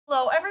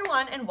Hello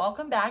everyone and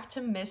welcome back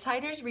to Miss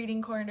Hyder's Reading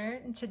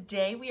Corner. And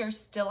today we are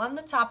still on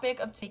the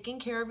topic of taking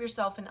care of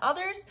yourself and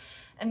others.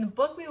 And the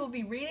book we will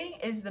be reading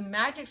is The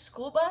Magic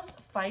School Bus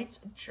Fights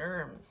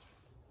Germs.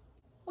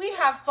 We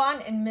have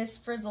fun in Miss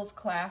Frizzle's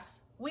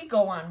class. We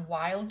go on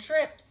wild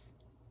trips.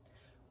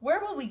 Where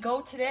will we go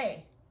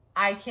today?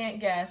 I can't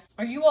guess.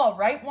 Are you all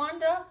right,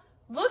 Wanda?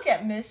 Look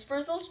at Miss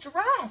Frizzle's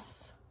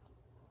dress.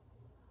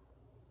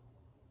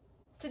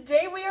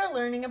 Today we are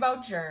learning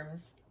about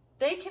germs.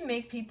 They can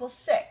make people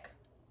sick.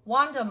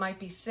 Wanda might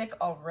be sick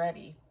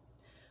already.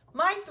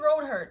 My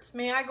throat hurts.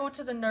 May I go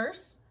to the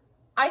nurse?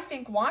 I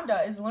think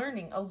Wanda is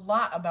learning a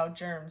lot about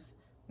germs.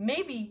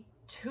 Maybe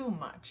too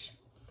much.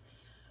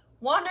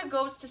 Wanda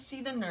goes to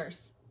see the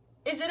nurse.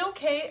 Is it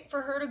okay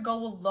for her to go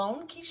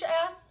alone? Keisha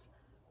asks.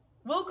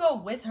 We'll go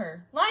with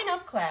her. Line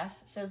up,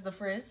 class, says the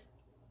Frizz.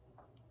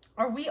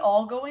 Are we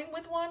all going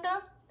with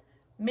Wanda?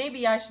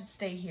 Maybe I should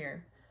stay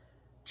here.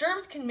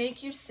 Germs Can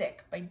Make You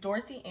Sick by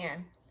Dorothy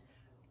Ann.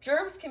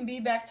 Germs can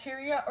be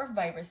bacteria or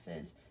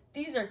viruses.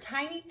 These are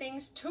tiny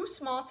things too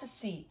small to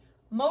see.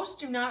 Most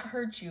do not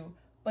hurt you,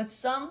 but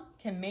some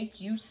can make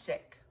you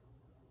sick.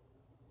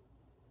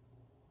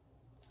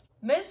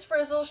 Miss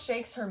Frizzle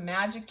shakes her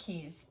magic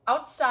keys.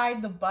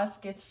 Outside, the bus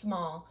gets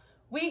small.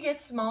 We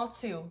get small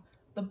too.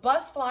 The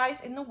bus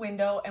flies in the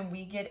window and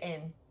we get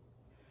in.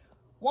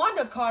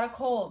 Wanda caught a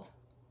cold,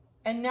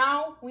 and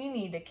now we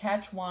need to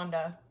catch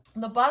Wanda.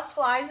 The bus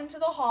flies into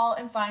the hall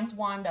and finds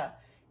Wanda.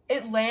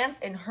 It lands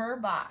in her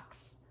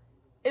box.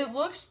 It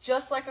looks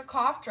just like a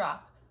cough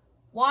drop.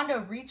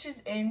 Wanda reaches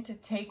in to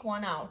take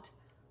one out.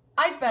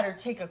 I'd better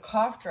take a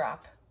cough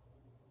drop.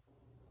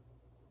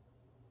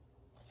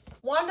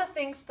 Wanda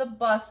thinks the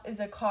bus is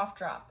a cough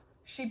drop.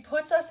 She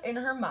puts us in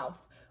her mouth.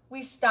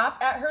 We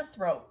stop at her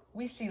throat.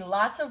 We see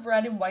lots of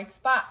red and white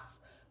spots.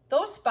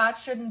 Those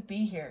spots shouldn't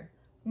be here.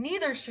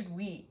 Neither should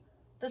we.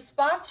 The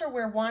spots are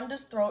where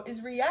Wanda's throat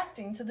is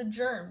reacting to the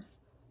germs.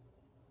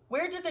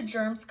 Where did the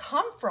germs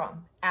come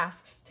from?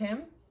 Asks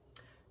Tim.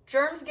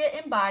 Germs get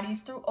in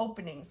bodies through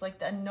openings like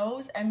the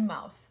nose and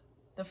mouth,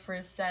 the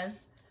Frizz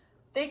says.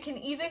 They can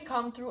even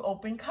come through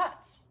open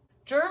cuts.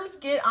 Germs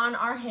get on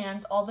our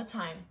hands all the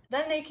time.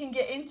 Then they can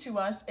get into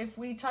us if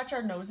we touch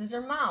our noses or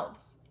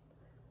mouths.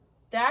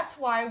 That's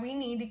why we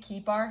need to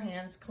keep our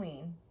hands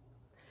clean.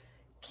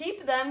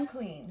 Keep them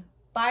clean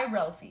by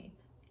Ralphie.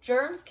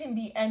 Germs can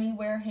be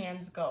anywhere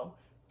hands go.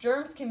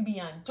 Germs can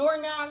be on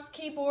doorknobs,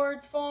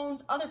 keyboards,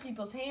 phones, other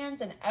people's hands,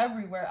 and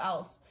everywhere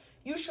else.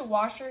 You should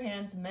wash your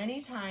hands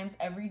many times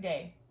every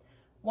day.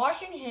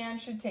 Washing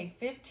hands should take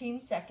 15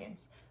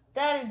 seconds.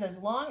 That is as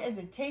long as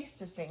it takes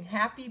to sing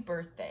happy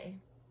birthday.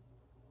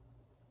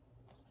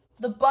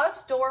 The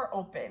bus door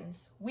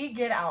opens. We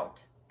get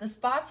out. The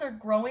spots are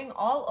growing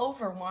all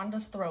over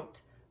Wanda's throat,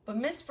 but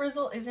Miss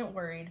Frizzle isn't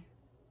worried.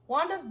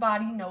 Wanda's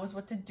body knows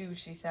what to do,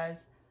 she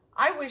says.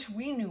 I wish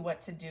we knew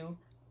what to do.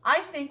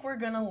 I think we're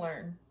gonna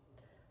learn.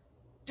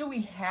 Do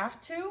we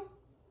have to?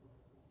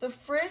 The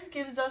Frizz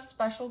gives us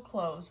special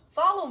clothes.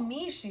 Follow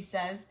me, she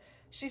says.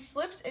 She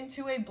slips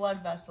into a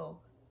blood vessel.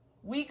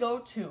 We go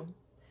too.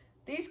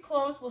 These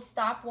clothes will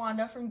stop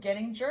Wanda from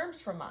getting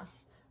germs from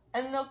us,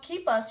 and they'll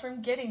keep us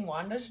from getting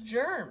Wanda's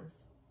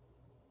germs.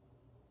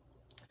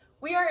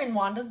 We are in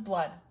Wanda's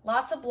blood.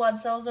 Lots of blood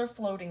cells are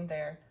floating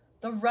there.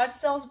 The red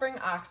cells bring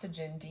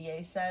oxygen,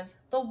 DA says.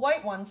 The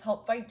white ones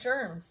help fight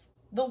germs.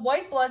 The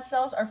white blood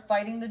cells are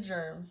fighting the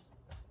germs.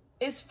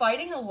 Is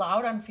fighting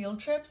allowed on field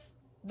trips?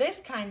 This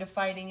kind of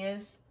fighting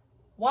is.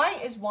 Why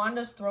is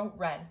Wanda's throat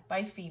red?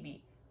 By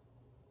Phoebe.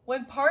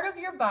 When part of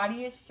your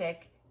body is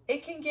sick,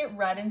 it can get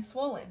red and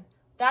swollen.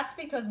 That's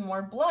because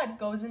more blood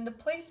goes into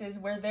places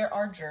where there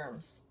are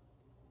germs.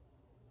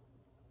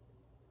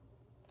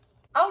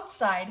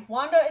 Outside,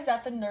 Wanda is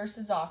at the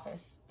nurse's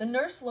office. The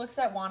nurse looks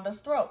at Wanda's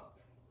throat.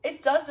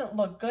 It doesn't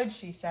look good,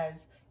 she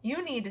says.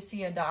 You need to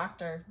see a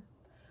doctor.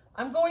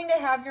 I'm going to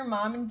have your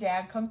mom and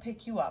dad come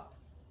pick you up.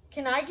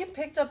 Can I get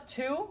picked up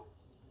too?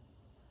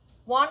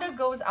 Wanda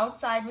goes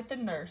outside with the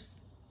nurse.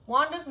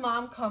 Wanda's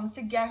mom comes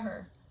to get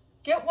her.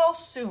 Get well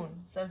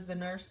soon, says the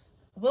nurse.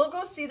 We'll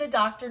go see the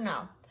doctor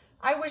now.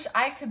 I wish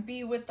I could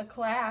be with the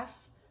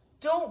class.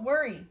 Don't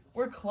worry,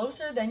 we're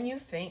closer than you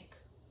think.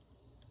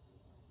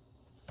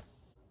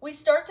 We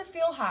start to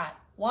feel hot.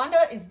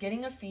 Wanda is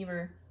getting a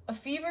fever. A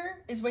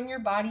fever is when your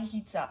body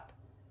heats up.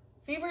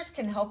 Fevers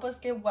can help us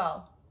get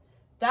well.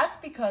 That's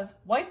because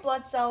white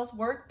blood cells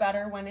work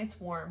better when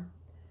it's warm.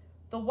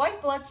 The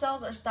white blood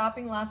cells are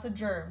stopping lots of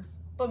germs,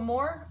 but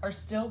more are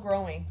still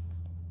growing.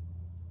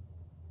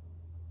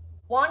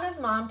 Wanda's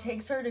mom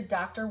takes her to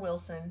Dr.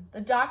 Wilson.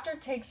 The doctor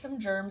takes some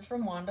germs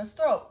from Wanda's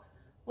throat.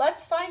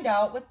 Let's find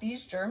out what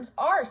these germs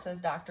are, says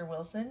Dr.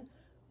 Wilson.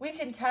 We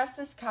can test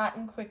this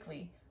cotton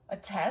quickly. A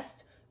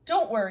test?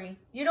 Don't worry,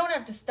 you don't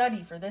have to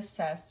study for this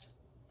test.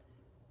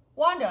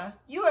 Wanda,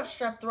 you have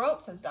strep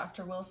throat, says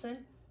Dr.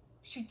 Wilson.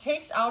 She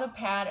takes out a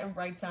pad and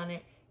writes on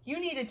it. You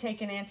need to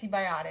take an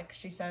antibiotic,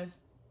 she says.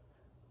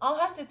 I'll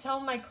have to tell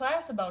my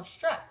class about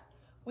strep.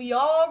 We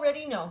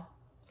already know.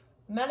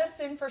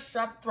 Medicine for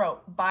Strep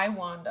Throat by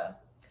Wanda.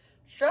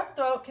 Strep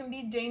throat can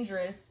be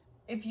dangerous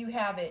if you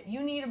have it.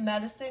 You need a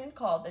medicine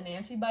called an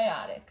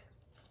antibiotic.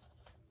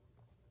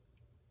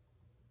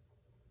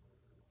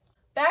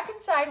 Back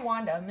inside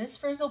Wanda, Miss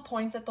Frizzle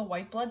points at the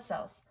white blood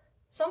cells.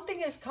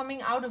 Something is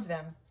coming out of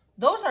them.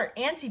 Those are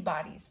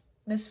antibodies,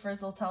 Miss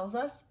Frizzle tells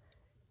us.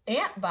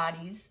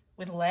 Antibodies?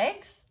 With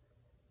legs?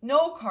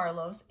 No,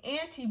 Carlos,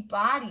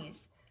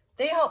 antibodies.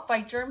 They help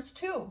fight germs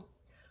too.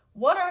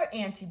 What are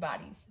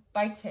antibodies?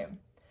 By Tim.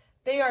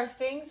 They are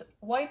things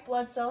white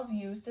blood cells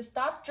use to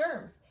stop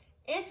germs.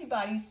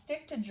 Antibodies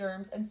stick to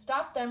germs and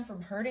stop them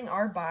from hurting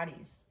our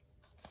bodies.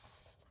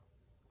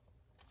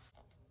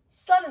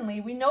 Suddenly,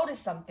 we notice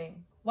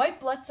something. White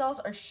blood cells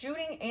are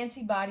shooting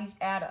antibodies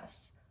at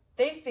us.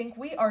 They think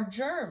we are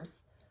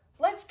germs.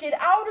 Let's get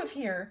out of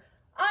here.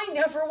 I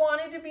never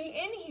wanted to be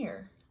in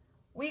here.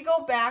 We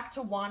go back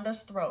to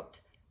Wanda's throat.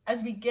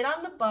 As we get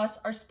on the bus,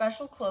 our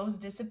special clothes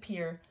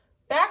disappear.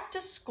 Back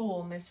to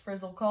school, Miss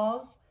Frizzle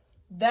calls.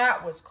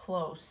 That was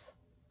close.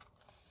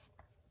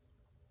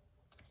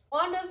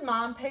 Wanda's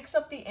mom picks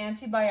up the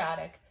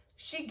antibiotic.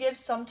 She gives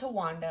some to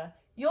Wanda.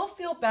 You'll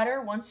feel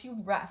better once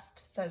you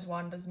rest, says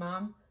Wanda's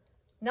mom.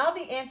 Now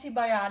the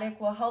antibiotic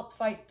will help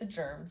fight the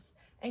germs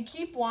and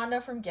keep Wanda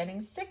from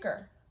getting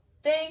sicker.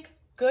 Thank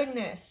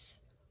goodness.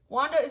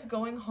 Wanda is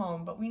going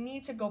home, but we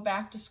need to go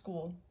back to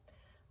school.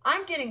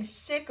 I'm getting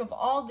sick of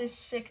all this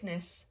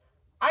sickness.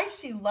 I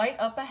see light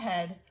up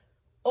ahead,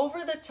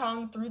 over the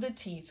tongue, through the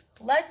teeth.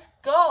 Let's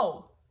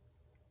go.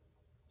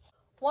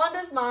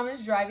 Wanda's mom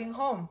is driving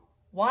home.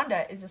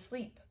 Wanda is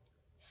asleep.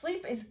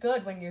 Sleep is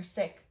good when you're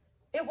sick.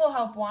 It will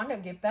help Wanda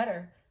get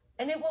better,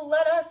 and it will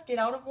let us get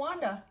out of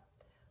Wanda.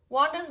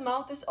 Wanda's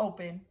mouth is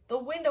open. The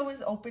window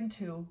is open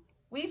too.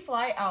 We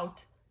fly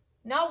out.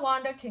 Now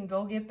Wanda can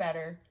go get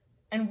better,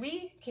 and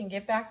we can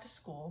get back to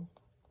school.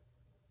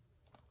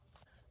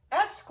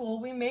 At school,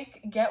 we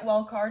make get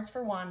well cards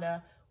for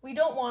Wanda. We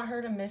don't want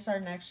her to miss our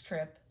next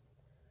trip.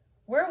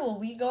 Where will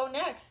we go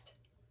next?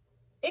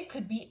 It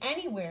could be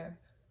anywhere.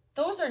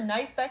 Those are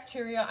nice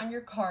bacteria on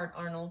your card,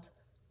 Arnold.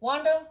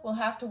 Wanda will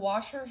have to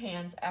wash her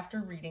hands after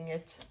reading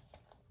it.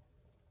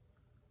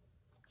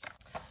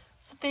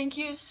 So thank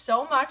you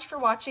so much for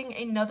watching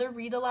another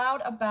read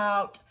aloud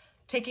about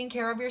taking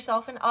care of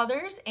yourself and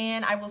others,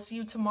 and I will see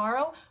you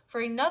tomorrow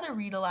for another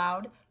read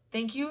aloud.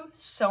 Thank you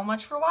so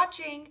much for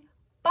watching.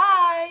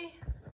 Bye!